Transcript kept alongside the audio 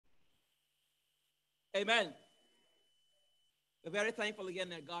Amen. We're very thankful again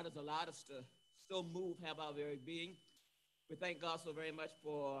that God has allowed us to still move, have our very being. We thank God so very much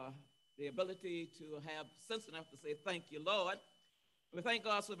for the ability to have sense enough to say, thank you, Lord. We thank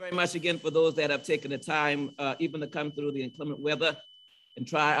God so very much again for those that have taken the time even to come through the inclement weather and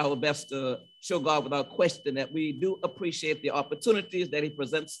try our best to show God without question that we do appreciate the opportunities that he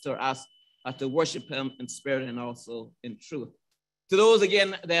presents to us to worship him in spirit and also in truth. To those,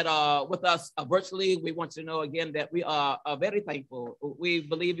 again, that are with us virtually, we want to know, again, that we are very thankful. We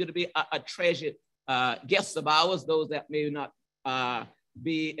believe you to be a treasured guest of ours, those that may not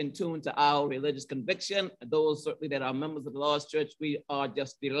be in tune to our religious conviction, those certainly that are members of the Lord's Church. We are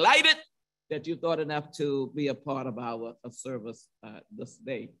just delighted that you thought enough to be a part of our service this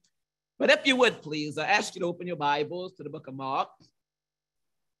day. But if you would, please, I ask you to open your Bibles to the book of Mark.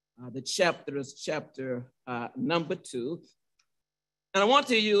 The chapter is chapter number 2. And I want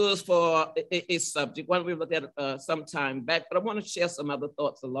to use for a subject, one we looked at some time back, but I want to share some other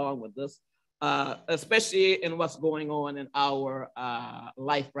thoughts along with this, especially in what's going on in our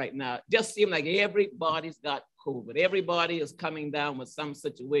life right now. It just seems like everybody's got COVID. Everybody is coming down with some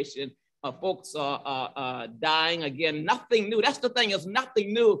situation. Folks are dying again. Nothing new. That's the thing, is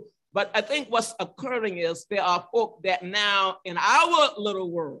nothing new. But I think what's occurring is there are folk that now in our little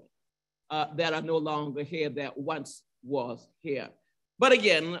world that are no longer here that once was here. But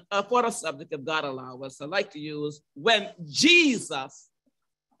again, for the subject, if God allows us, I like to use when Jesus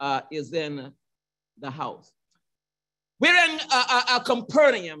is in the house. We're in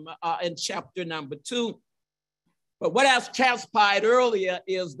Capernaum in chapter number 2. But what has transpired earlier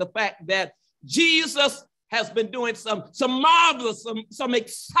is the fact that Jesus has been doing some marvelous, some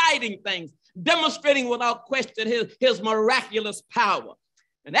exciting things, demonstrating without question his miraculous power.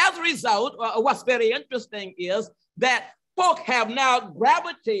 And as a result, what's very interesting is that folk have now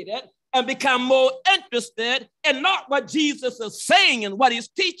gravitated and become more interested in not what Jesus is saying and what he's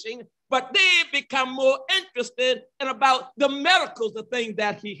teaching, but they become more interested in about the miracles, the things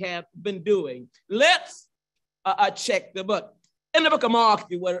that he has been doing. Let's check the book. In the book of Mark,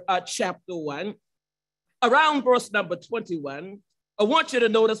 you were chapter 1, around verse number 21. I want you to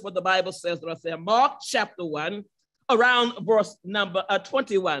notice what the Bible says. Mark chapter 1, around verse number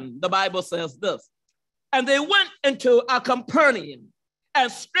 21. The Bible says this. And they went into Capernaum,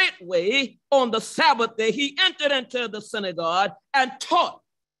 and straightway on the Sabbath day, he entered into the synagogue and taught.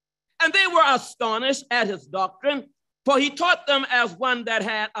 And they were astonished at his doctrine, for he taught them as one that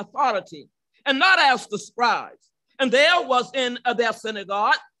had authority, and not as the scribes. And there was in their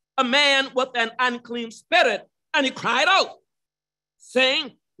synagogue a man with an unclean spirit, and he cried out,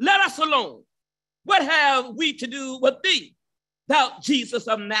 saying, let us alone. What have we to do with thee, thou Jesus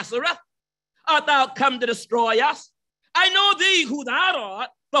of Nazareth? Art thou come to destroy us? I know thee who thou art,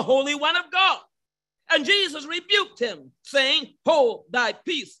 the Holy One of God. And Jesus rebuked him, saying, hold thy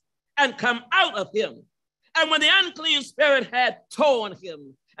peace, and come out of him. And when the unclean spirit had torn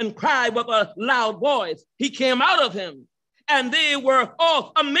him and cried with a loud voice, he came out of him. And they were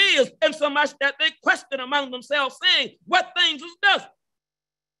all amazed, insomuch that they questioned among themselves, saying, what things is this?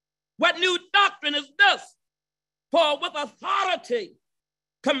 What new doctrine is this? For with authority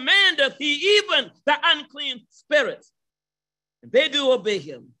commandeth he even the unclean spirits, and they do obey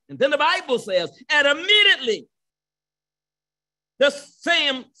him. And then the Bible says, and immediately the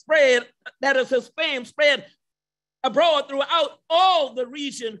same spread, that is his fame, spread abroad throughout all the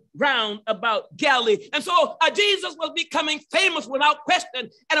region round about Galilee. And so Jesus was becoming famous without question.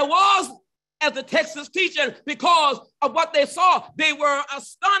 And it was, as the text is teaching, because of what they saw. They were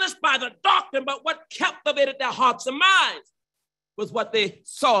astonished by the doctrine, but what captivated their hearts and minds was what they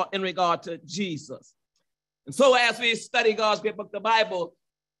saw in regard to Jesus. And so as we study God's great book, the Bible,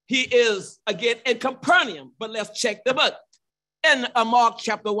 he is again in Capernaum. But let's check the book. In Mark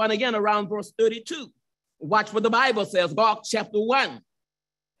chapter 1, again, around verse 32. Watch what the Bible says. Mark chapter 1,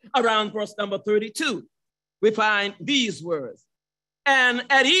 around verse number 32. We find these words. And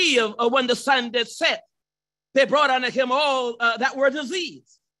at eve, when the sun did set, they brought unto him all that were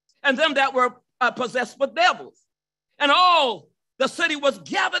diseased, and them that were possessed with devils. And all the city was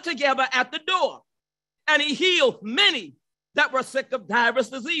gathered together at the door. And he healed many that were sick of divers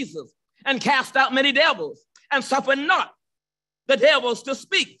diseases, and cast out many devils, and suffered not the devils to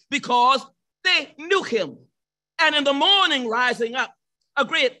speak, because they knew him. And in the morning rising up, a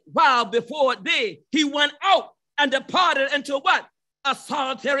great while before day, he went out and departed into what? A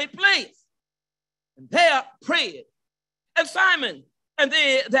solitary place. And there prayed. And Simon and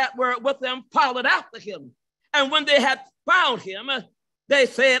they that were with him followed after him. And when they had found him, they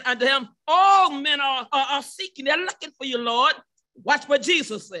said unto him, all men are seeking, they're looking for you, Lord. Watch what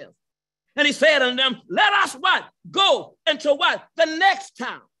Jesus says. And he said unto them, let us what? Go into what? The next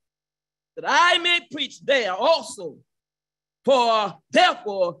town, that I may preach there also. For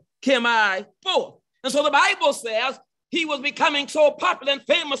therefore came I forth. And so the Bible says he was becoming so popular and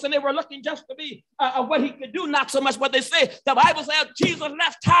famous, and they were looking just to be what he could do, not so much what they say. The Bible says Jesus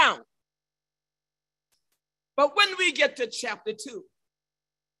left town. But when we get to chapter 2,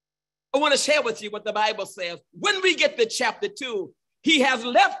 I want to share with you what the Bible says. When we get to chapter 2, he has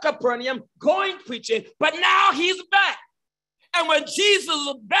left Capernaum going preaching, but now he's back. And when Jesus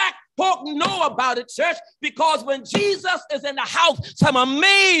is back, folk know about it, church, because when Jesus is in the house, some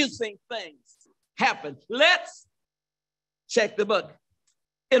amazing things happen. Let's check the book.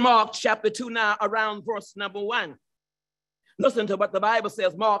 In Mark chapter 2 now, around verse number 1. Listen to what the Bible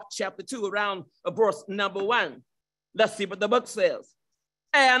says, Mark chapter 2, around verse number 1. Let's see what the book says.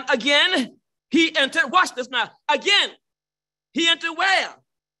 And again, he entered, watch this now. Again, he entered where?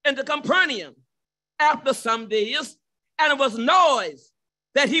 Into Capernaum after some days, and it was noise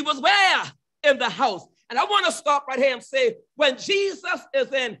that he was where? In the house. And I want to stop right here and say, when Jesus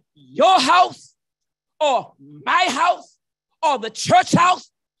is in your house or my house or the church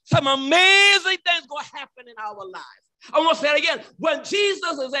house, some amazing things going to happen in our lives. I want to say it again. When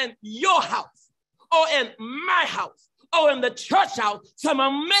Jesus is in your house or in my house or in the church house, some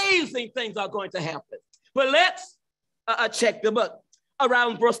amazing things are going to happen. But let's check the book.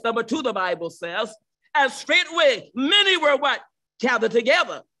 Around verse number 2, the Bible says, and straightway many were what? Gathered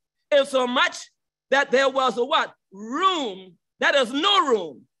together. Insomuch that there was a what? Room. That is no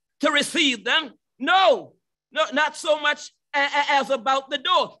room to receive them. No, not so much as about the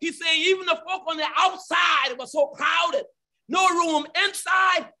door. He's saying even the folk on the outside was so crowded. No room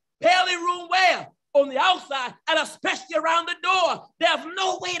inside, barely room where? On the outside, and especially around the door. There's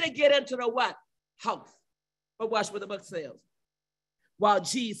no way to get into the what? House. But watch what the book says. While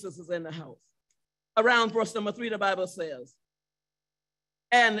Jesus is in the house. Around verse number 3, the Bible says,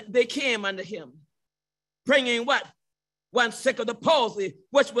 and they came unto him, bringing what? One sick of the palsy,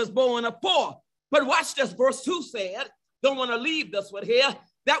 which was born of poor. But watch this, verse 2 said, don't want to leave this one here,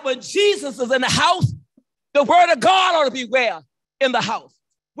 that when Jesus is in the house, the word of God ought to be where? In the house.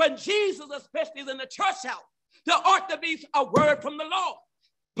 When Jesus especially is in the church house, there ought to be a word from the Lord.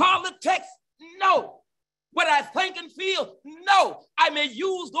 Politics, no. What I think and feel, no. I may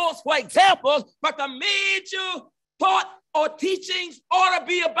use those for examples, but the major thought or teachings ought to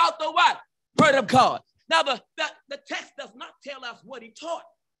be about the what? Word of God. Now, the text does not tell us what he taught.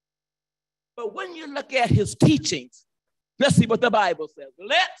 But when you look at his teachings, let's see what the Bible says.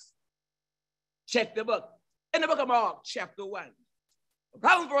 Let's check the book. In the book of Mark, chapter 1,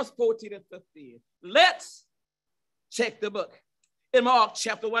 around verse 14 and 15. Let's check the book. In Mark,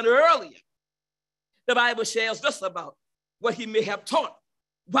 chapter 1, earlier, the Bible shares just about what he may have taught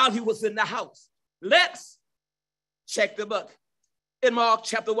while he was in the house. Let's check the book. In Mark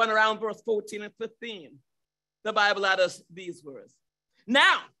chapter 1, around verse 14 and 15, the Bible had us these words.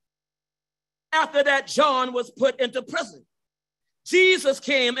 Now, after that John was put into prison, Jesus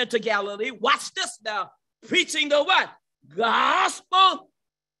came into Galilee. Watch this now. Preaching the what? Gospel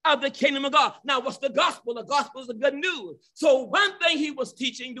of the kingdom of God. Now, what's the gospel? The gospel is the good news. So one thing he was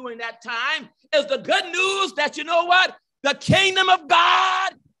teaching during that time is the good news that, you know what? The kingdom of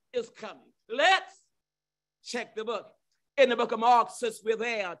God is coming. Let's check the book. In the book of Mark, since we're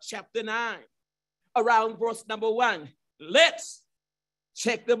there, chapter 9, around verse number 1. Let's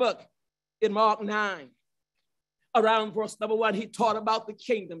check the book. In Mark 9, around verse number 1, he taught about the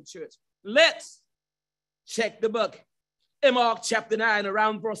kingdom, church. Let's check the book. In Mark chapter 9,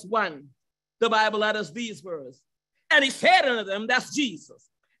 around verse 1, the Bible had us these words. And he said unto them, that's Jesus.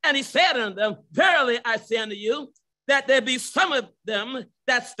 And he said unto them, verily I say unto you, that there be some of them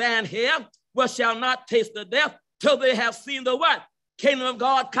that stand here, which shall not taste the death till they have seen the what? Kingdom of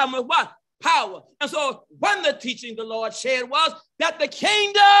God come with what? Power. And so one of the teaching the Lord shared was that the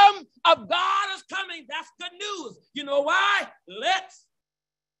kingdom of God is coming. That's good news. You know why? Let's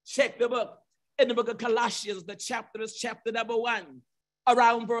check the book. In the book of Colossians, the chapter is chapter number 1,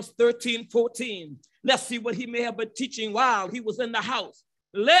 around verse 13, 14. Let's see what he may have been teaching while he was in the house.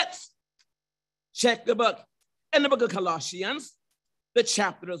 Let's check the book. In the book of Colossians, the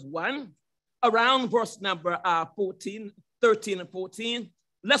chapter is 1, around verse number 13 and 14.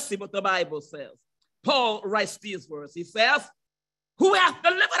 Let's see what the Bible says. Paul writes these words. He says, who hath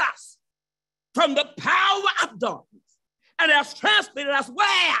delivered us from the power of darkness and has translated us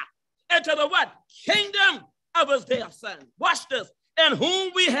where? Into the what? Kingdom of his dear son. Watch this. In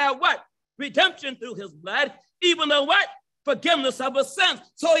whom we have what? Redemption through his blood, even the what? Forgiveness of his sins.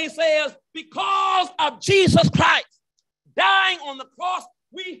 So he says, because of Jesus Christ dying on the cross,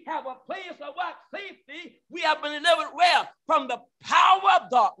 we have a place of what? Safety. We have been delivered where? From the power of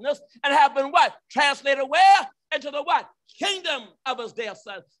darkness, and have been what? Translated where? Into the what? Kingdom of his dear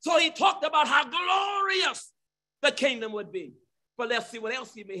son. So he talked about how glorious the kingdom would be. But let's see what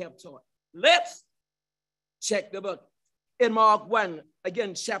else he may have taught. Let's check the book. In Mark 1,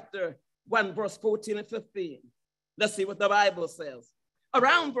 again, chapter 1, verse 14 and 15. Let's see what the Bible says.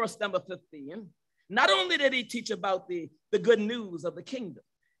 Around verse number 15, not only did he teach about the good news of the kingdom,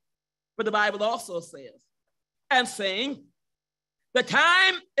 but the Bible also says, and saying, the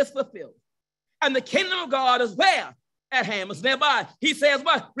time is fulfilled, and the kingdom of God is where? At hand, is nearby. He says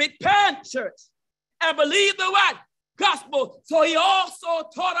what? Repent, church, and believe the what? Gospel. So he also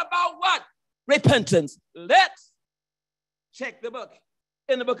taught about what? Repentance. Let's check the book.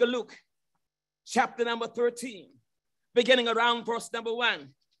 In the book of Luke, chapter number 13, beginning around verse number 1.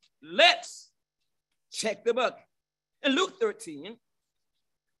 Let's check the book. In Luke 13,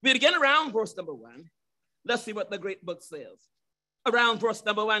 we begin around verse number 1. Let's see what the great book says. Around verse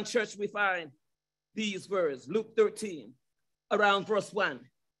number 1, church, we find these words. Luke 13, around verse 1.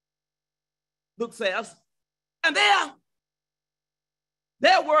 Luke says, and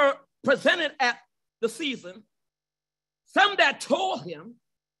there were presented at the season some that told him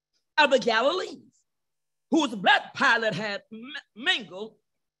of the Galileans, whose blood Pilate had mingled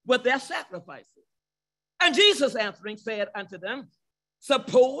with their sacrifices. And Jesus answering said unto them,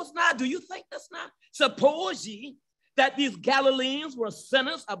 suppose now, do you think this now? Suppose ye that these Galileans were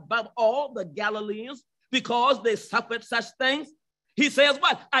sinners above all the Galileans because they suffered such things? He says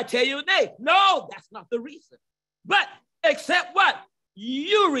what? I tell you nay. No, that's not the reason. But except what?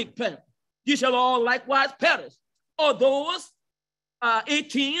 You repent, you shall all likewise perish. Or those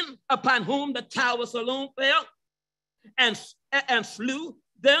 18 upon whom the tower Siloam fell and slew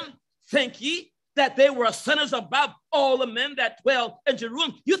them, think ye that they were sinners above all the men that dwell in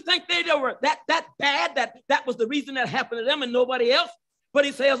Jerusalem? You think they were that bad, that was the reason that happened to them and nobody else? But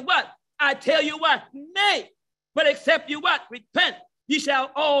he says what? I tell you what? Nay, but except you what? Repent, ye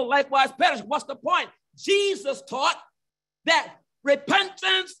shall all likewise perish. What's the point? Jesus taught that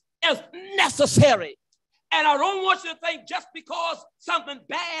repentance is necessary. And I don't want you to think just because something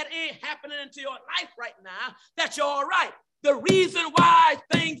bad ain't happening into your life right now, that you're all right. The reason why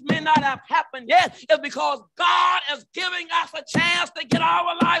things may not have happened yet is because God is giving us a chance to get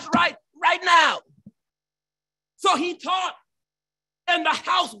our lives right now. So he taught in the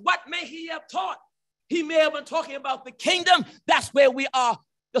house. What may he have taught? He may have been talking about the kingdom. That's where we are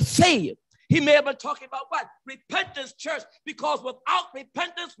the saved. He may have been talking about what? Repentance, church, because without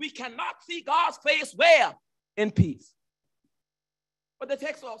repentance, we cannot see God's face where? In peace. But the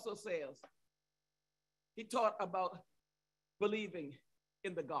text also says, he taught about believing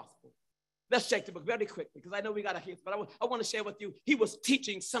in the gospel. Let's check the book very quickly, because I know we got to hear, but I want to share with you, he was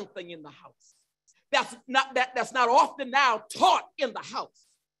teaching something in the house. That's not often now taught in the house.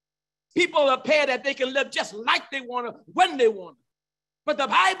 People appear that they can live just like they want to, when they want to. But the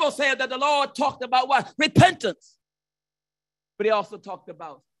Bible said that the Lord talked about what? Repentance. But he also talked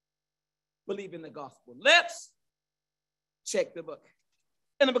about believing the gospel. Let's check the book.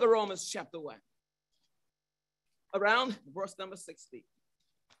 In the book of Romans chapter 1, around verse number 16.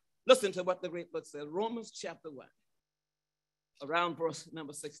 Listen to what the great book says. Romans chapter 1, around verse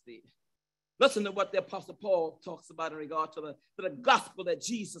number 16. Listen to what the Apostle Paul talks about in regard to the gospel that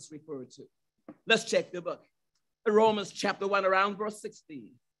Jesus referred to. Let's check the book. In Romans chapter 1, around verse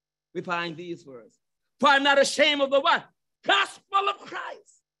 16, we find these words. For I'm not ashamed of the what? Gospel of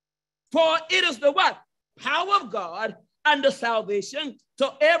Christ. For it is the what? Power of God unto salvation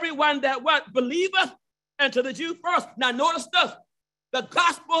to everyone that what? Believeth, and to the Jew first. Now notice this. The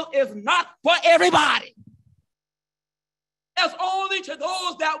gospel is not for everybody. It's only to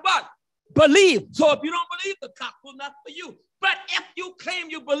those that what? Believe. So if you don't believe, the gospel is not for you. But if you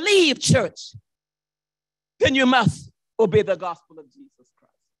claim you believe, church, then you must obey the gospel of Jesus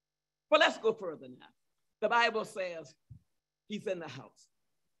Christ. But let's go further now. The Bible says he's in the house.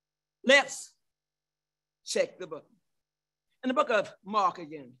 Let's check the book. In the book of Mark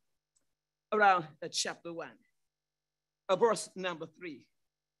again, around chapter 1, verse number 3.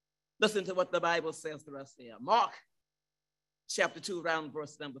 Listen to what the Bible says to us here. Mark chapter 2, around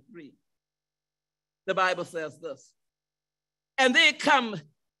verse number 3. The Bible says this. And they come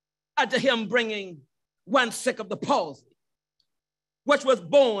unto him bringing one sick of the palsy, which was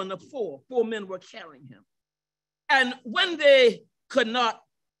born of four. 4 men were carrying him. And when they could not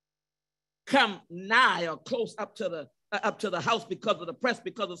come nigh or close up to the house because of the press,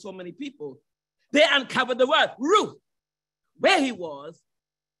 because of so many people, they uncovered the what? Roof, where he was.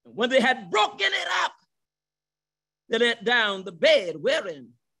 And when they had broken it up, They let down the bed wherein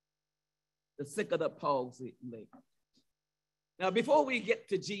the sick of the palsy lay. Now, before we get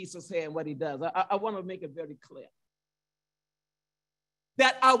to Jesus here and what he does, I want to make it very clear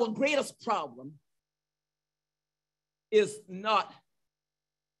that our greatest problem is not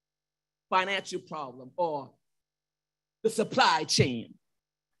financial problem or the supply chain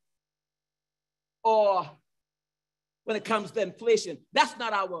or when it comes to inflation. That's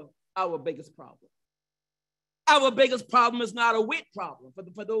not our biggest problem. Our biggest problem is not a weight problem.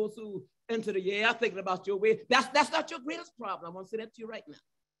 For those who enter the year thinking about your weight, that's not your greatest problem. I want to say that to you right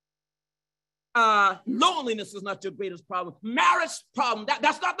now. Loneliness is not your greatest problem. Marriage problem,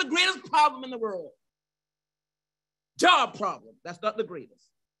 that's not the greatest problem in the world. Job problem, that's not the greatest.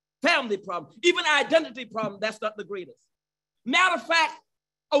 Family problem, even identity problem, that's not the greatest. Matter of fact,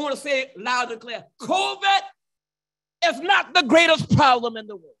 I want to say it loud and clear, COVID is not the greatest problem in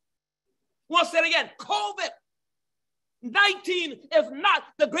the world. I want to say it again, COVID-19 is not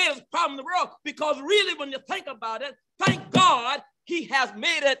the greatest problem in the world, because really when you think about it, thank God he has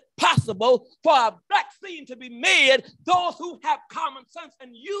made it possible for a vaccine to be made. Those who have common sense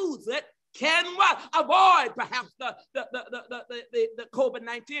and use it can what? Avoid perhaps the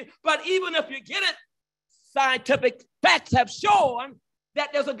COVID-19. But even if you get it, scientific facts have shown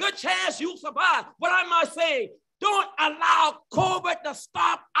that there's a good chance you'll survive. What am I saying? Don't allow COVID to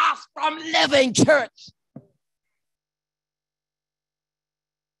stop us from living church.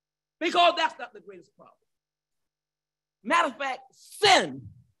 Because that's not the greatest problem. Matter of fact, sin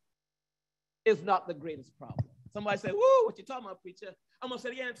is not the greatest problem. Somebody say, woo, what you talking about, preacher? I'm going to say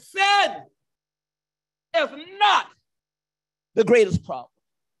it again. Sin is not the greatest problem.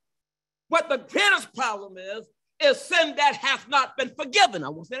 What the greatest problem is sin that has not been forgiven. I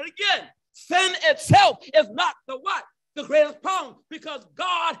want to say it again. Sin itself is not the what? The greatest problem, because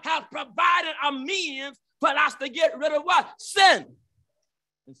God has provided a means for us to get rid of what? Sin.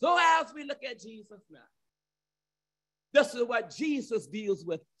 And so as we look at Jesus now, this is what Jesus deals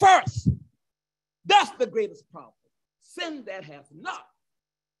with first. That's the greatest problem. Sin that has not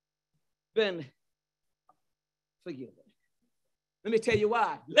been forgiven. Let me tell you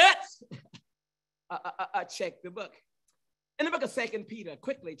why. Let's check the book. In the book of 2 Peter,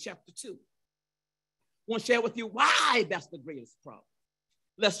 quickly, chapter 2. I want to share with you why that's the greatest problem.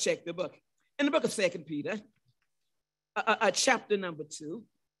 Let's check the book. In the book of 2 Peter, chapter number 2,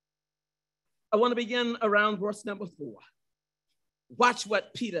 I want to begin around verse number 4. Watch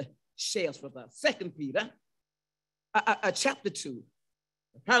what Peter shares with us. 2 Peter, chapter 2,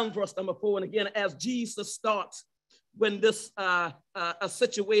 around verse number 4. And again, as Jesus starts, when this a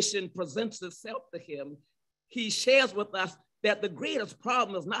situation presents itself to him, he shares with us that the greatest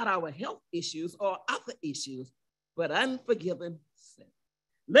problem is not our health issues or other issues, but unforgiven sin.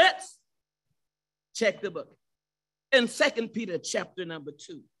 Let's check the book. In 2 Peter chapter number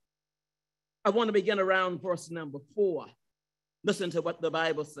 2, I want to begin around verse number 4. Listen to what the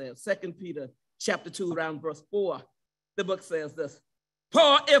Bible says. 2 Peter chapter 2, around verse 4. The book says this.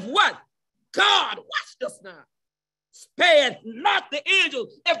 For if what? God, watch this now, spared not the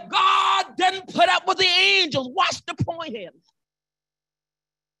angels. If God didn't put up with the angels, watch the point here.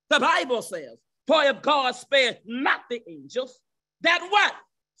 The Bible says, for if God spared not the angels, that what?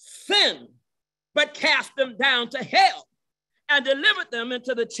 Sin, but cast them down to hell and delivered them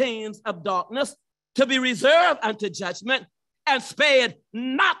into the chains of darkness to be reserved unto judgment, and spared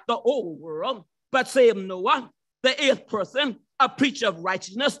not the old world, but saved Noah, the eighth person, a preacher of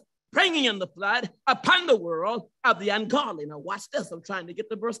righteousness, bringing in the flood upon the world of the ungodly. Now watch this. I'm trying to get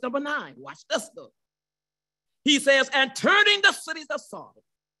to verse number 9. Watch this though. He says, and turning the cities of Sodom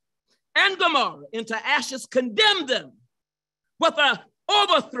and Gomorrah into ashes, condemned them with an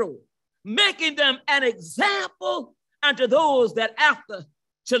overthrow, making them an example unto those that after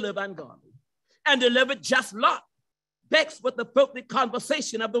shall live ungodly, and delivered just Lot, vexed with the filthy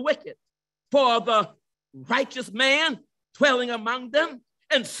conversation of the wicked. For the righteous man dwelling among them,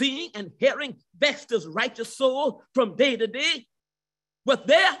 and seeing and hearing, vexed his righteous soul from day to day with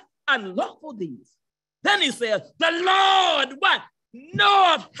their unlawful deeds. Then he says, the Lord what?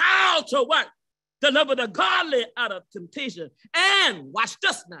 Knoweth how to what? Deliver the godly out of temptation. And watch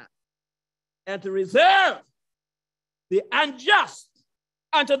this now. And to reserve the unjust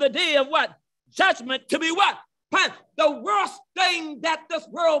unto the day of what? Judgment, to be what? The worst thing that this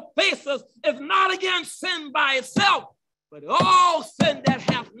world faces is not against sin by itself, but all sin that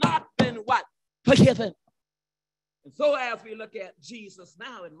has not been what? Forgiven. And so as we look at Jesus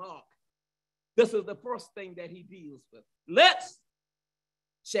now in Mark, this is the first thing that he deals with. Let's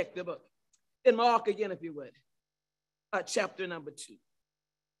check the book. In Mark again, if you would, chapter number 2.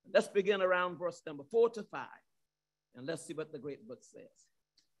 Let's begin around verse number 4 to 5. And let's see what the great book says.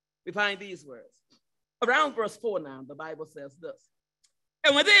 We find these words. Around verse 4 now, the Bible says this.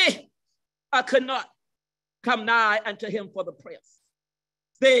 And when they could not come nigh unto him for the press,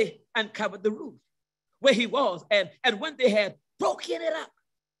 they uncovered the roof where he was. And when they had broken it up,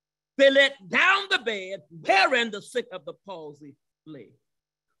 they let down the bed wherein the sick of the palsy lay.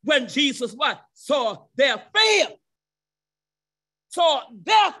 When Jesus what? Saw their faith.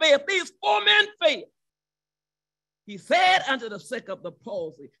 These 4 men failed. He said unto the sick of the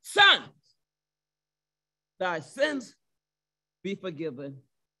palsy, son, thy sins be forgiven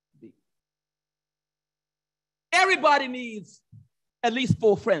thee. Everybody needs at least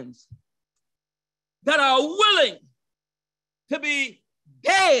 4 friends that are willing to be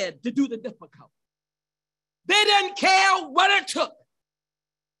dared to do the difficult. They didn't care what it took.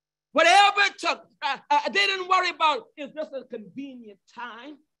 Whatever it took. They didn't worry about, is this a convenient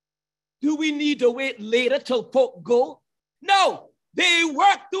time? Do we need to wait later till folk go? No, they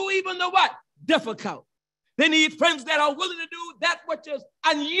work through even the what? Difficult. They need friends that are willing to do that which is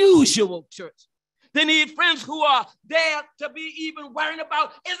unusual, church. They need friends who are there to be even worrying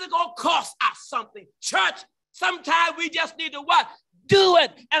about, is it going to cost us something? Church, sometimes we just need to what? Do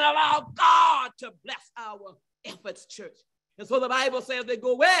it and allow God to bless our efforts, church. And so the Bible says they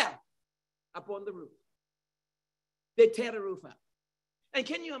go where? Up on the roof. They tear the roof out. And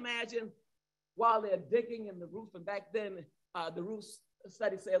can you imagine while they're digging in the roof, and back then the roof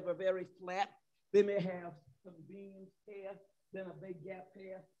study says were very flat. They may have some beams here, then a big gap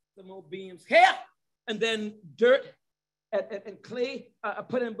here, some more beams here, and then dirt and clay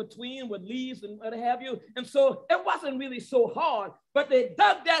put in between with leaves and what have you. And so it wasn't really so hard, but they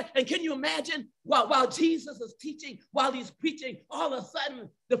dug that. And can you imagine while Jesus is teaching, while he's preaching, all of a sudden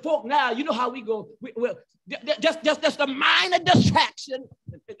the folk now, you know how we go, just a minor distraction,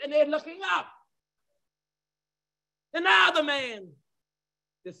 and they're looking up. And now the man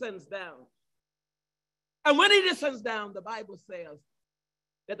descends down. And when he descends down, the Bible says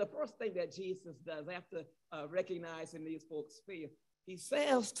that the first thing that Jesus does after recognizing these folks' fear, he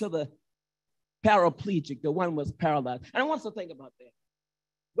says to the paraplegic, the one was paralyzed. And I want you to think about that.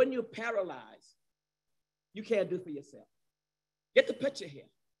 When you're paralyzed, you can't do for yourself. Get the picture here.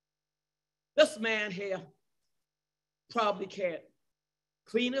 This man here probably can't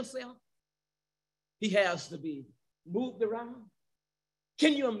clean himself. He has to be moved around.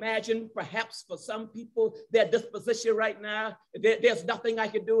 Can you imagine, perhaps for some people, their disposition right now, there's nothing I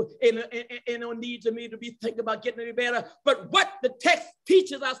can do, and no need to me to be thinking about getting any better. But what the text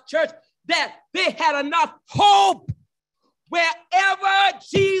teaches us, church, that they had enough hope. Wherever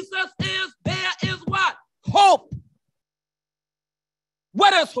Jesus is, there is what? Hope.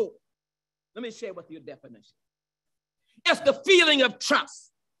 What is hope? Let me share with you a definition. It's the feeling of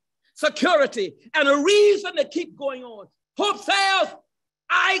trust, security, and a reason to keep going on. Hope says,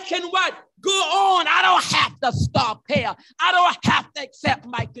 I can what? Go on. I don't have to stop here. I don't have to accept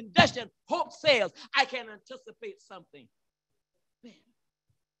my condition. Hope says I can anticipate something better.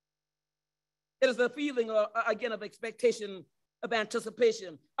 It is a feeling, again, of expectation, of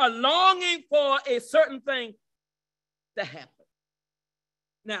anticipation, a longing for a certain thing to happen.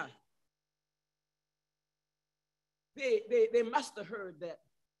 Now, they must have heard that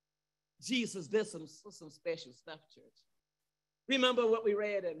Jesus did some special stuff, church. Remember what we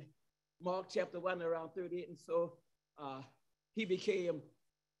read in Mark chapter 1 around 38, and so he became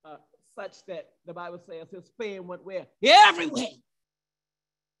such that the Bible says his fame went where? Everywhere.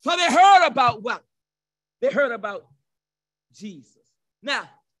 So they heard about what? They heard about Jesus. Now,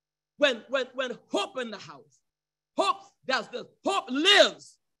 when hope in the house, hope does this. Hope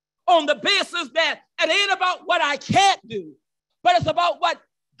lives on the basis that it ain't about what I can't do, but it's about what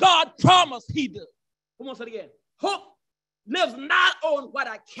God promised he did. Come on, say it again. Hope lives not on what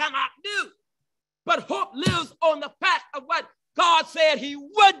I cannot do, but hope lives on the fact of what God said he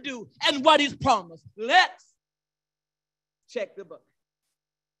would do and what he's promised. Let's check the book.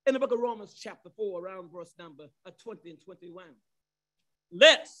 In the book of Romans chapter 4, around verse number 20 and 21.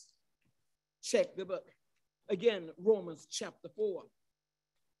 Let's check the book. Again, Romans chapter 4,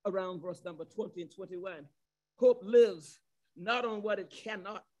 around verse number 20 and 21. Hope lives not on what it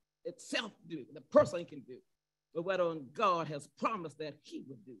cannot itself do, the person can do, but what on God has promised that he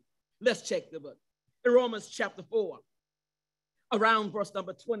would do. Let's check the book. In Romans chapter 4, around verse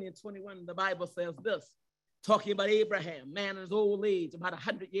number 20 and 21, the Bible says this, talking about Abraham, man in his old age, about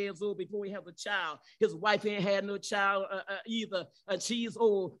 100 years old before he has a child. His wife ain't had no child either, and she's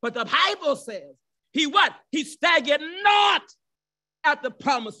old. But the Bible says, he what? He staggered not at the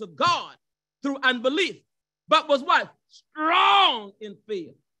promise of God through unbelief, but was what? Strong in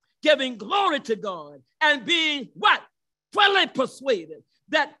faith, giving glory to God, and being what? Fully persuaded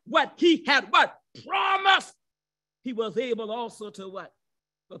that what he had what? Promised, he was able also to what?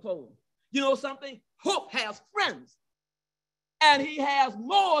 Perform. You know something? Hope has friends. And he has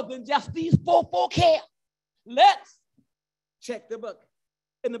more than just these four folk here. Let's check the book.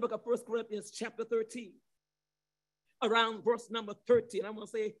 In the book of 1 Corinthians chapter 13, around verse number 13, I'm going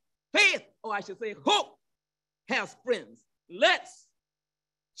to say faith, or I should say hope has friends. Let's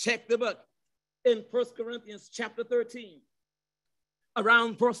check the book. In 1 Corinthians chapter 13,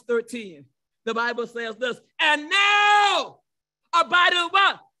 around verse 13, the Bible says this, and now abiding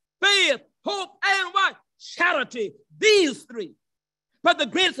what? Faith, hope, and what? Charity. These three. But the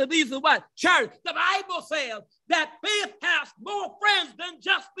greatest of these is what? Charity. The Bible says that faith has more friends than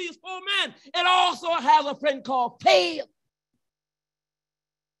just these four men. It also has a friend called faith.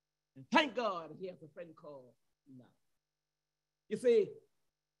 And thank God he has a friend called love. You see,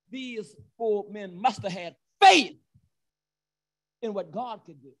 these four men must have had faith in what God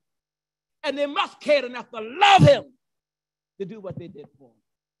could do. And they must care enough to love him to do what they did for him.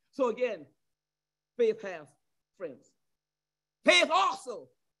 So again, faith has friends. Faith also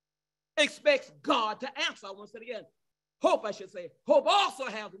expects God to answer. I want to say it again. Hope, I should say. Hope also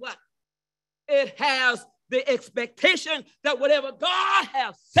has what? It has the expectation that whatever God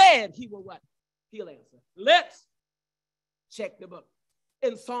has said, he will what? He'll answer. Let's check the book.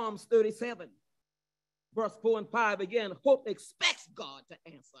 In Psalms 37, verse 4 and 5, again, hope expects God to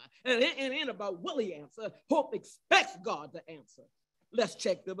answer. And it ain't about will he answer. Hope expects God to answer. Let's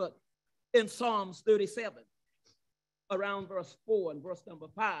check the book. In Psalms 37, around verse 4 and verse number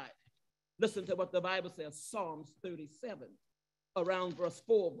 5. Listen to what the Bible says, Psalms 37, around verse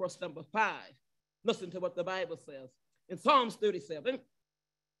 4, verse number 5. Listen to what the Bible says. In Psalms 37,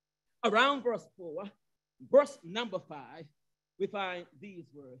 around verse 4, verse number 5, we find these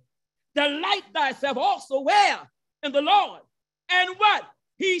words. Delight thyself also where? In the Lord. And what?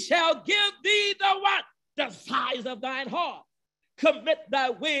 He shall give thee the what? Desires of thine heart. Commit thy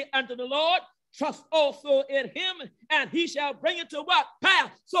way unto the Lord. Trust also in him, and he shall bring it to what? Pass.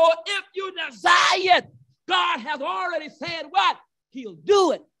 So if you desire it, God has already said what? He'll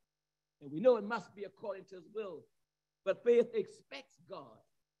do it. And we know it must be according to his will. But faith expects God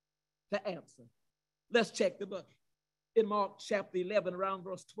to answer. Let's check the book. In Mark chapter 11, around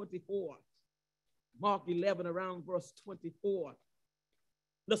verse 24. Mark 11, around verse 24.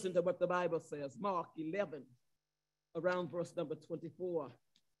 Listen to what the Bible says. Mark 11, around verse number 24.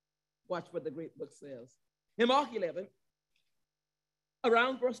 Watch what the great book says. In Mark 11,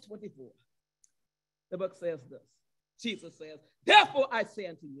 around verse 24, the book says this. Jesus says, therefore I say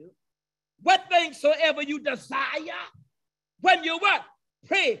unto you, what things soever you desire, when you what?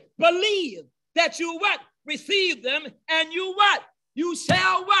 Pray, believe that you what? Receive them, and you what? You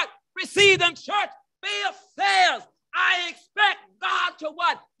shall what? Receive them, church. Faith says, I expect God to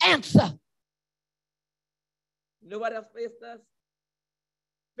what? Answer. You know what else faith does?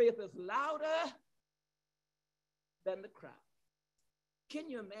 Faith is louder than the crowd. Can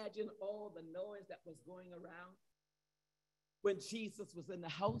you imagine all the noise that was going around when Jesus was in the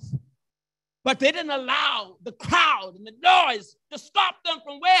house? But they didn't allow the crowd and the noise to stop them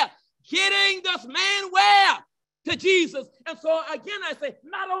from where? Getting this man where? To Jesus. And so again, I say,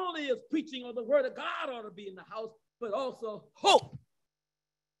 not only is preaching of the word of God ought to be in the house, but also hope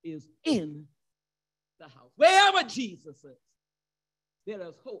is in the house. Wherever Jesus is, there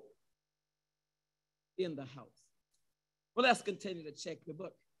is hope in the house. Well, let's continue to check the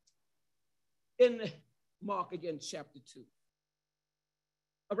book. In Mark again, chapter 2,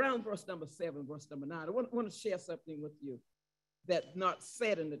 around verse number 7, verse number 9, I want to share something with you that's not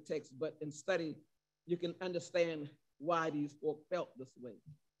said in the text, but in study, you can understand why these folk felt this way.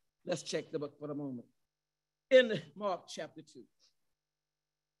 Let's check the book for a moment. In Mark chapter 2,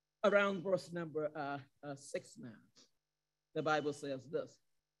 around verse number 6 now, the Bible says this.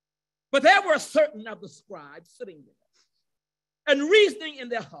 But there were certain of the scribes sitting there and reasoning in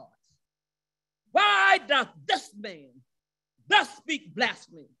their hearts, why doth this man thus speak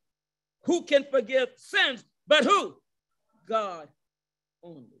blasphemy? Who can forgive sins but who? God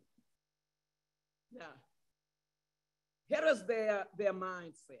only. Now, here is their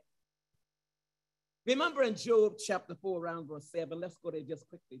mindset. Remember in Job chapter 4 around verse 7, let's go there just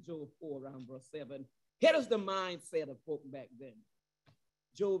quickly, Job 4 around verse 7. Here is the mindset of folk back then.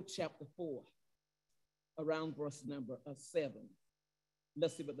 Job chapter 4 around verse number 7.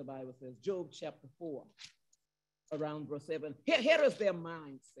 Let's see what the Bible says. Job chapter 4 around verse 7. Here is their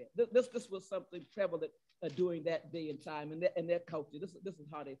mindset. This was something prevalent during that day and time in their culture. This is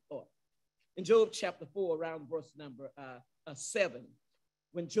how they thought. In Job chapter 4 around verse number 7,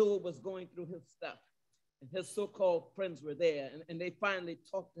 when Job was going through his stuff. And his so-called friends were there, and they finally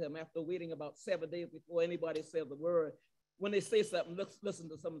talked to him after waiting about 7 days before anybody said the word. When they say something, listen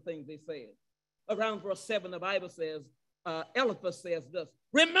to some of the things they said. Around verse 7, the Bible says, Eliphaz says this,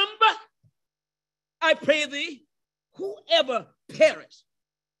 remember, I pray thee, whoever perished,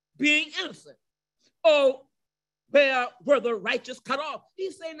 being innocent, or were the righteous cut off.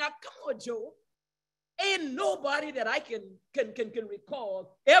 He's saying, now come on, Job. Ain't nobody that I can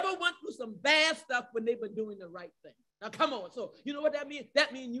recall ever went through some bad stuff when they've been doing the right thing. Now, come on. So, you know what that means?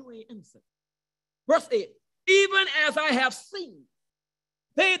 That means you ain't innocent. Verse 8, even as I have seen,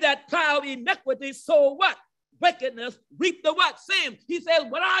 they that plow iniquity sow what? Wickedness, reap the what? Same. He says,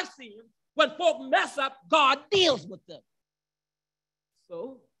 what I see, when folk mess up, God deals with them.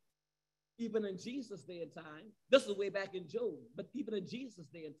 So, even in Jesus' day and time, this is way back in Job, but even in Jesus'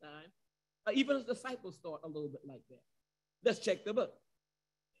 day and time, even his disciples thought a little bit like that. Let's check the book.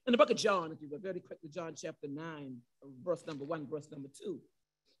 In the book of John, if you go very quickly, John chapter 9, verse number 1, verse number 2.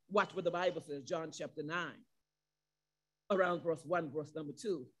 Watch what the Bible says, John chapter 9, around verse 1, verse number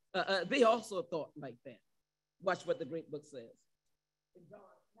 2. They also thought like that. Watch what the great book says. In John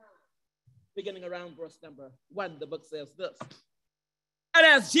 9, beginning around verse number 1, the book says this. And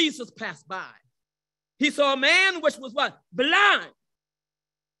as Jesus passed by, he saw a man which was what? Blind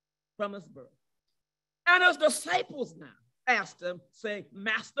from his birth. And his disciples now asked him, saying,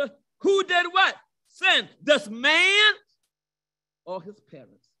 Master, who did what? Sin, this man or his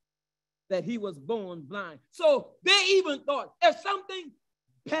parents, that he was born blind? So they even thought if something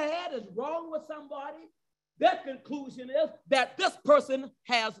bad is wrong with somebody, their conclusion is that this person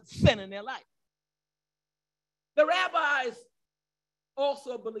has sin in their life. The rabbis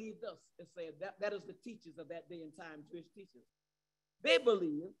also believe this. It said that is the teachers of that day and time, Jewish teachers. They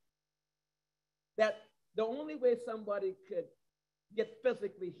believe that the only way somebody could get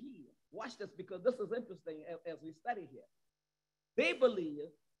physically healed, watch this because this is interesting as we study here. They believe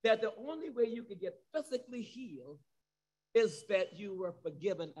that the only way you could get physically healed is that you were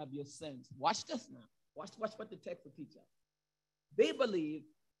forgiven of your sins. Watch this now. Watch what the text will teach us. They believe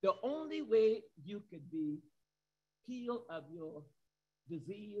the only way you could be healed of your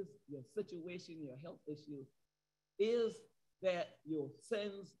disease, your situation, your health issue, is that your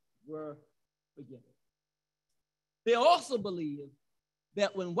sins were forgiven. They also believe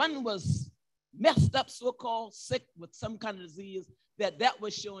that when one was messed up, so-called sick with some kind of disease, that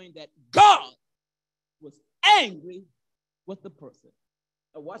was showing that God was angry with the person.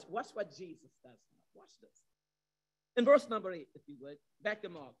 Now watch what Jesus does. Watch this. In verse number 8, if you would, back to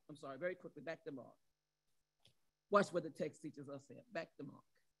Mark. I'm sorry, very quickly, back to Mark. Watch what the text teaches us here. Back to Mark.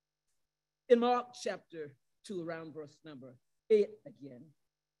 In Mark chapter 2, around verse number 8 again,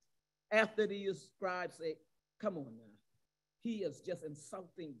 after these scribes say, come on now, he is just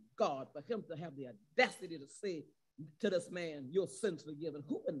insulting God for him to have the audacity to say to this man, your sins forgiven.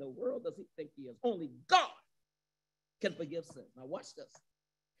 Who in the world does he think he is? Only God can forgive sins. Now watch this.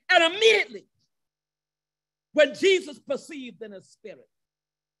 And immediately, when Jesus perceived in his spirit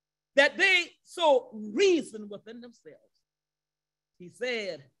that they so reasoned within themselves, he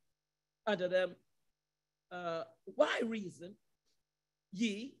said unto them, why reason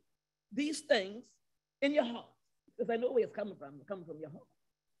ye these things in your heart? Because I know where it's coming from your heart.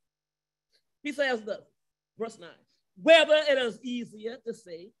 He says this, verse 9, whether it is easier to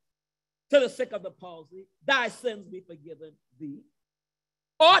say to the sick of the palsy, thy sins be forgiven thee,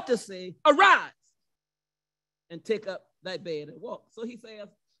 or to say, arise and take up thy bed and walk. So he says,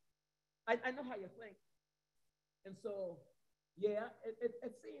 I know how you think. And so, yeah,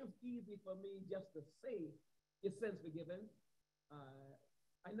 it seems easy for me just to say your sins forgiven.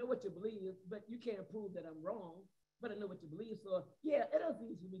 I know what you believe, but you can't prove that I'm wrong, but I know what you believe. So, yeah, it is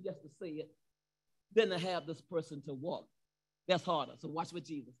easy for me just to say it than to have this person to walk. That's harder. So watch what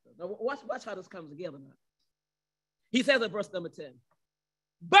Jesus does. Now, watch how this comes together now. He says in verse number 10,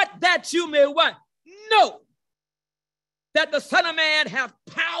 but that you may what? Know that the Son of Man hath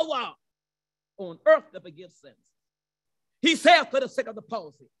power on earth to forgive sins. He saith to the sick of the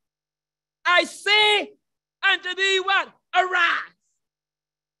palsy, I say unto thee what? Arise,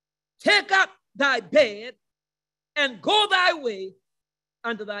 take up thy bed, and go thy way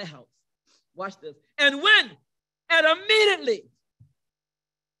unto thy house. Watch this. And immediately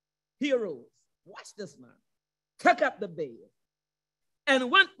he arose. Watch this now. Took up the bed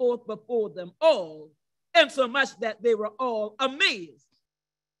and went forth before them all, insomuch that they were all amazed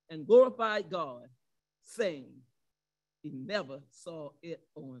and glorified God, saying, he never saw it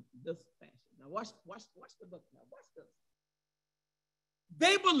on this fashion. Now watch the book now. Watch this.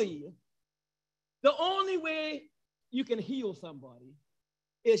 They believe the only way you can heal somebody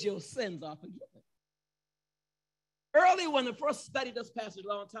is your sins are forgiven. Early when I first studied this passage a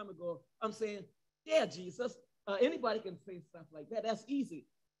long time ago, I'm saying, yeah, Jesus, anybody can say stuff like that. That's easy.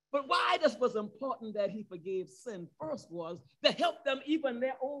 But why this was important that he forgave sin first was to help them even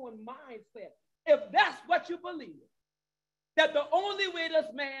their own mindset. If that's what you believe, that the only way this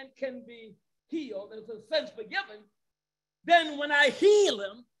man can be healed is his sins forgiven, then when I heal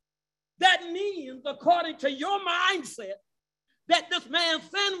him, that means, according to your mindset, that this man's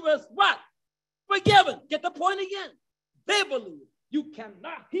sin was what? Forgiven. Get the point again. They believe you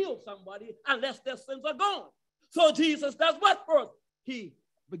cannot heal somebody unless their sins are gone. So Jesus does what first? He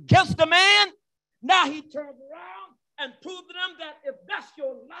forgives the man. Now he turns around and proves to them that if that's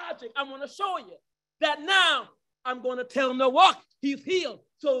your logic, I'm going to show you that now I'm going to tell him to walk. He's healed.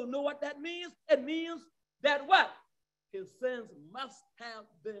 So know what that means? It means that what? His sins must have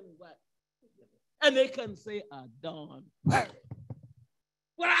been what? And they couldn't say a darn word.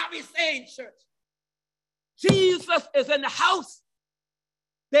 What are we saying, church? Jesus is in the house.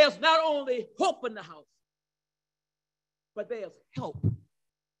 There's not only hope in the house, but there's help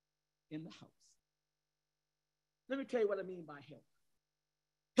in the house. Let me tell you what I mean by help.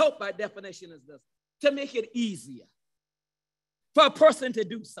 Help by definition is this: to make it easier for a person to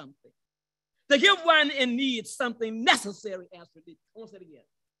do something, to give one in need something necessary as for this. I want to say it again.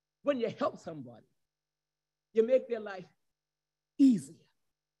 When you help somebody, you make their life easier.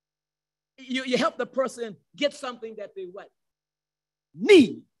 You help the person get something that they what?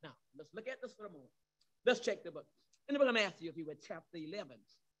 Need. Now, let's look at this for a moment. Let's check the book. In the book of Matthew, if you would, chapter 11,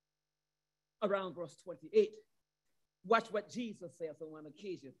 around verse 28. Watch what Jesus says on one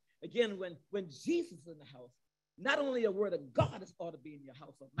occasion. Again, when Jesus is in the house, not only a word of God ought to be in your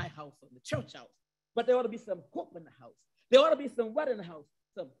house, or my house, or the church house, but there ought to be some hope in the house. There ought to be some what in the house?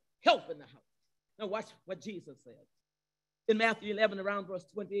 Some help in the house. Now watch what Jesus says. In Matthew 11, around verse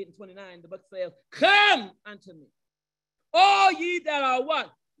 28 and 29, the book says, "Come unto me, all ye that are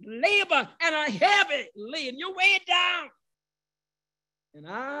what? Labor and are heavy laden. You're weighed down. And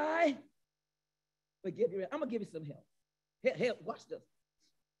I will give you, I'm going to give you some help. Help, watch this.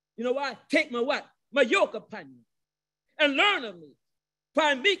 You know why? Take my what? My yoke upon you and learn of me. For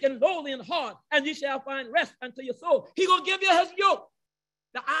I am meek and lowly in heart, and you shall find rest unto your soul." He's going to give you his yoke.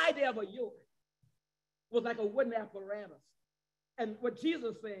 The idea of a yoke was like a wooden apparatus. And what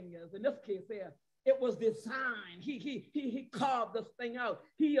Jesus is saying is, in this case here, it was designed. He carved this thing out.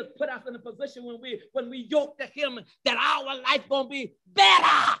 He has put us in a position when we yoke to him that our life gonna be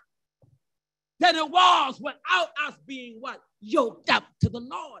better than it was without us being what? Yoked up to the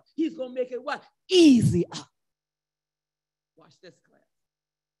Lord. He's gonna make it what? Easier. Watch this, class.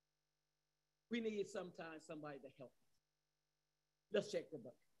 We need sometimes somebody to help us. Let's check the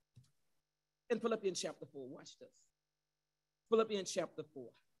book. In Philippians chapter 4, watch this. Philippians chapter 4.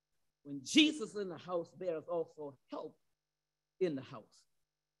 When Jesus is in the house, there is also help in the house.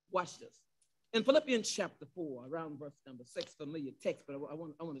 Watch this. In Philippians chapter 4, around verse number 6, familiar text, but I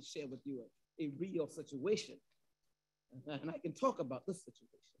want to share with you a real situation. And I can talk about this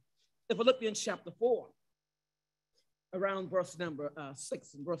situation. In Philippians chapter 4, around verse number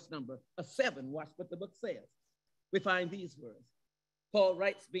 6 and verse number 7, watch what the book says. We find these words. Paul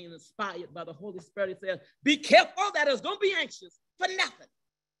writes, being inspired by the Holy Spirit, he says, "Be careful that is going to be anxious for nothing,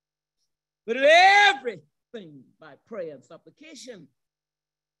 but in everything by prayer and supplication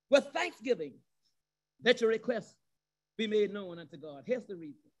with thanksgiving, let your requests be made known unto God." Here's the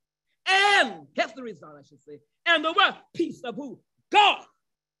reason. And here's the result, I should say. And the what? Peace of who? God,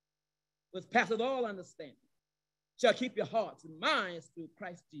 which passeth all understanding, shall keep your hearts and minds through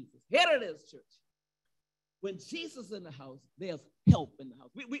Christ Jesus. Here it is, church. When Jesus is in the house, there's help in the house.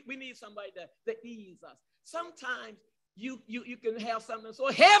 We need somebody to ease us. Sometimes you can have something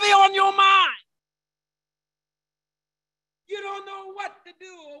so heavy on your mind, you don't know what to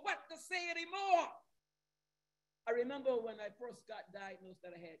do or what to say anymore. I remember when I first got diagnosed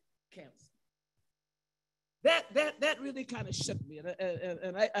that I had cancer. That really kind of shook me,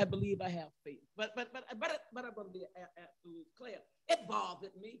 and I believe I have faith. But I'm going to be absolutely clear. It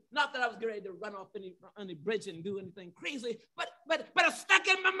bothered me. Not that I was ready to run off any bridge and do anything crazy, but it stuck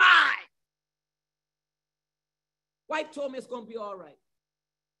in my mind. Wife told me it's going to be all right.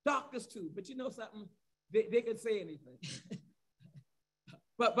 Doctors too, but you know something? They can say anything.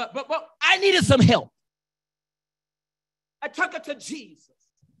 but I needed some help. I took it to Jesus.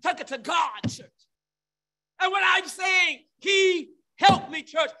 Took it to God, church. And what I'm saying, he helped me,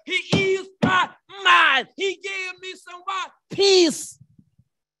 church. He eased my mind. He gave me some peace.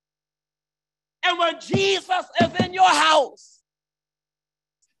 And when Jesus is in your house,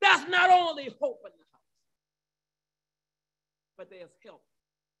 that's not only hope in the house, but there's help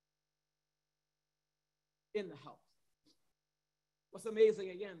in the house. What's amazing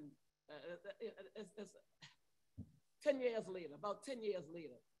again, it's 10 years later, about 10 years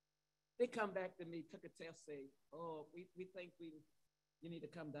later, they come back to me, took a test, say, oh, we think you need to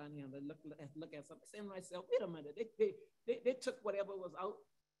come down here and look at something. Saying to myself, wait a minute, they took whatever was out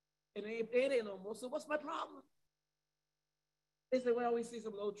and they ain't no more, so what's my problem? They said, well, we see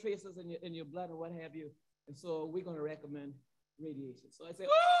some low traces in your blood or what have you, and so we're going to recommend radiation. So I said,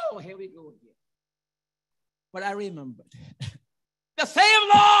 oh, here we go again. But I remembered the same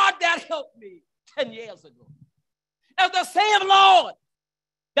Lord that helped me 10 years ago is the same Lord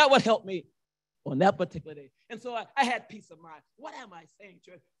that would help me on that particular day. And so I had peace of mind. What am I saying,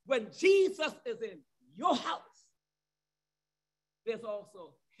 church? When Jesus is in your house, there's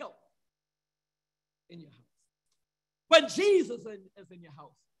also help in your house. When Jesus is in your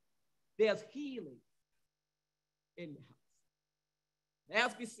house, there's healing in your house.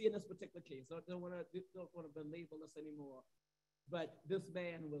 As we see in this particular case, I don't want to belabor this anymore, but this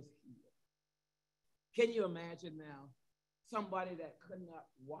man was healed. Can you imagine now somebody that could not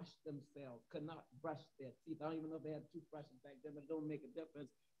wash themselves, could not brush their teeth? I don't even know if they had toothbrushes back then, but it don't make a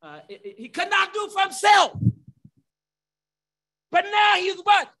difference. He could not do for himself. But now he's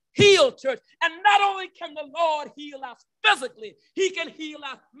what? Healed, church. And not only can the Lord heal us physically, he can heal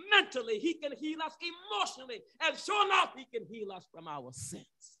us mentally, he can heal us emotionally, and sure enough, he can heal us from our sins.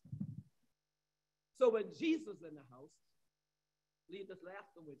 So when Jesus is in the house, leave this last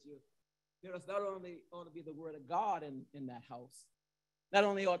one with you. There is not only ought to be the word of God in that house, not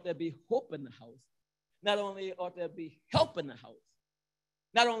only ought there be hope in the house, not only ought there be help in the house,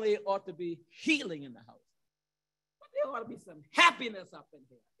 not only ought there be healing in the house, but there ought to be some happiness up in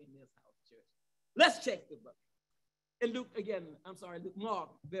here in this house, church. Let's check the book. And Luke, again, Mark,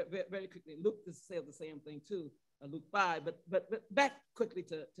 very, very quickly. Luke says the same thing too, Luke 5, but back quickly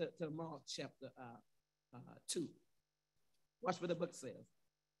to Mark chapter 2. Watch what the book says.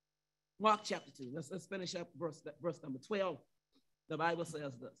 Mark chapter 2. Let's finish up verse number 12. The Bible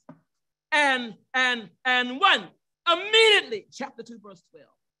says this. And when immediately, chapter 2, verse 12,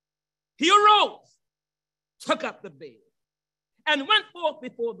 he arose, took up the bed, and went forth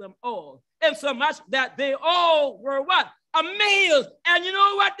before them all, insomuch that they all were what? Amazed. And you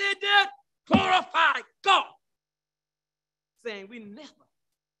know what they did? Glorify God, saying, we never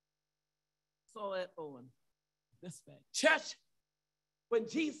saw it on this way. Church, when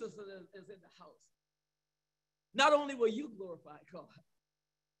Jesus is in the house, not only will you glorify God,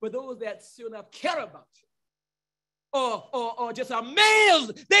 but those that sure enough care about you, or just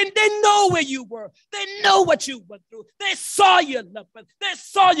amazed. They know where you were. They know what you went through. They saw you limping. They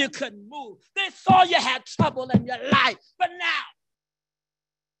saw you couldn't move. They saw you had trouble in your life. But now,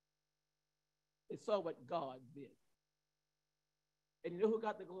 they saw what God did. And you know who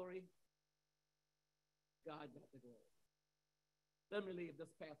got the glory? God got the glory. Let me leave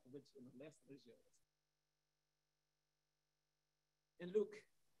this path for which the lesson is yours. In Luke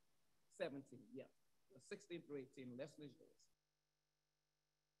 17, 16 through 18, lesson is yours.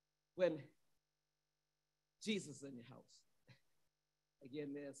 When Jesus is in your house,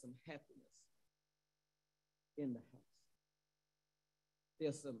 again, there's some happiness in the house.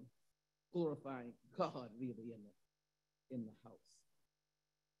 There's some glorifying God really in the house.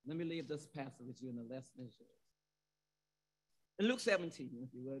 Let me leave this passage with you, and the lesson is yours. In Luke 17,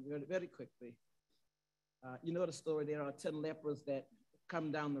 if you will, very quickly, you know the story. There are 10 lepers that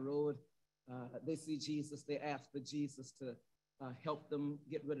come down the road. They see Jesus. They ask for Jesus to help them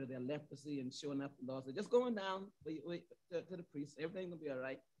get rid of their leprosy. And sure enough, the Lord said, just going down to the priest. Everything will be all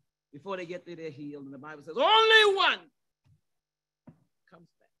right. Before they get there, they're healed. And the Bible says, only one comes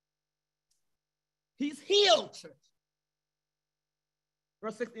back. He's healed, church.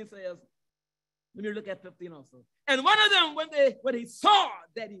 Verse 16 says, let me look at 15 also. And one of them, when he saw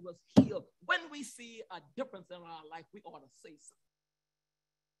that he was healed, when we see a difference in our life, we ought to say something.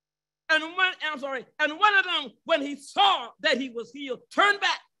 And one of them, when he saw that he was healed, turned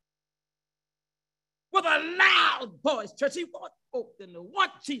back with a loud voice. Church, he want folk to know,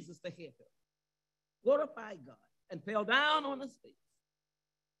 want Jesus to hear him. Glorify God, and fell down on his face,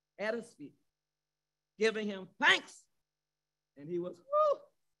 at his feet, giving him thanks. And he was,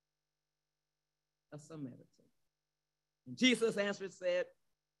 a Samaritan. And Jesus answered, said,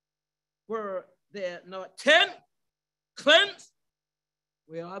 were there not 10 cleansed?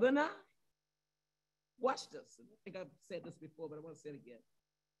 Where are the 9? Watch this. I think I've said this before, but I want to say it again.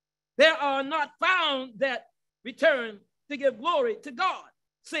 There are not found that return to give glory to God,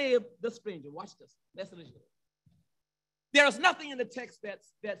 save the stranger. Watch this. Lesson is yours. There is nothing in the text that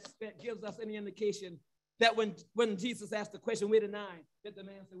gives us any indication that when Jesus asked the question, where the 9, that the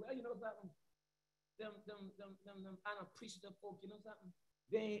man said, well, you know something? them unappreciative folk, you know something?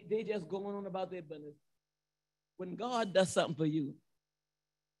 They just going on about their business. When God does something for you,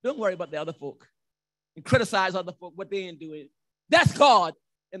 don't worry about the other folk and criticize other folk, what they ain't doing. That's God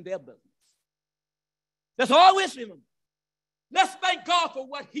and their business. That's always remember. Let's thank God for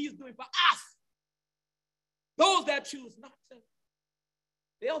what he's doing for us. Those that choose not to,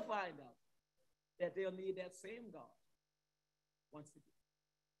 they'll find out that they'll need that same God once again.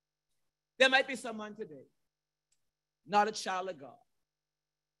 There might be someone today, not a child of God,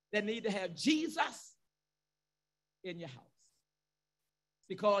 that need to have Jesus in your house.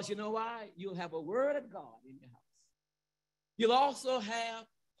 Because you know why? You'll have a word of God in your house. You'll also have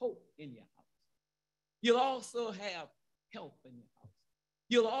hope in your house. You'll also have help in your house.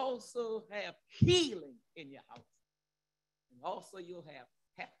 You'll also have healing in your house. And also you'll have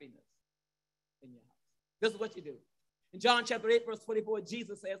happiness in your house. This is what you do. In John chapter 8, verse 24,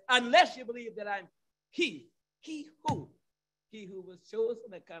 Jesus says, unless you believe that I'm he who was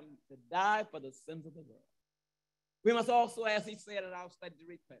chosen to come to die for the sins of the world. We must also, as he said in our study, to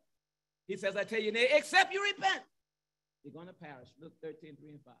repent. He says, I tell you, except you repent, you're going to perish. Luke 13, 3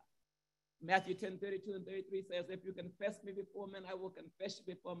 and 5. Matthew 10, 32 and 33 says, if you confess me before men, I will confess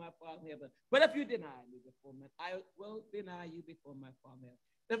you before my Father in heaven. But if you deny me before men, I will deny you before my Father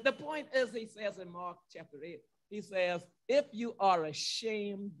in heaven. The point is, he says in Mark chapter 8, he says, if you are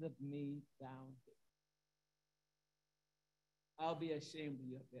ashamed of me down here, I'll be ashamed of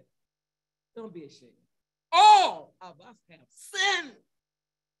you up there. Don't be ashamed. All of us have sinned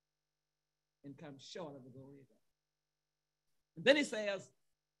and come short of the glory of God. And then he says,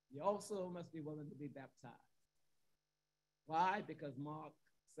 you also must be willing to be baptized. Why? Because Mark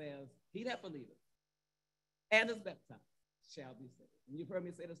says, he that believeth and is baptized shall be saved. And you've heard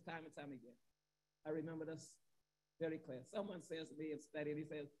me say this time and time again. I remember this very clear. Someone says to me in study, and he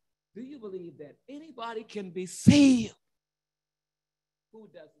says, do you believe that anybody can be saved who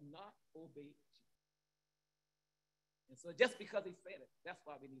does not obey Jesus? And so just because he said it, that's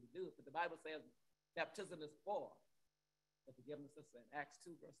why we need to do it. But the Bible says baptism is for the forgiveness of sin. Acts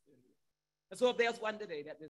 2, verse 38. And so if there's one today that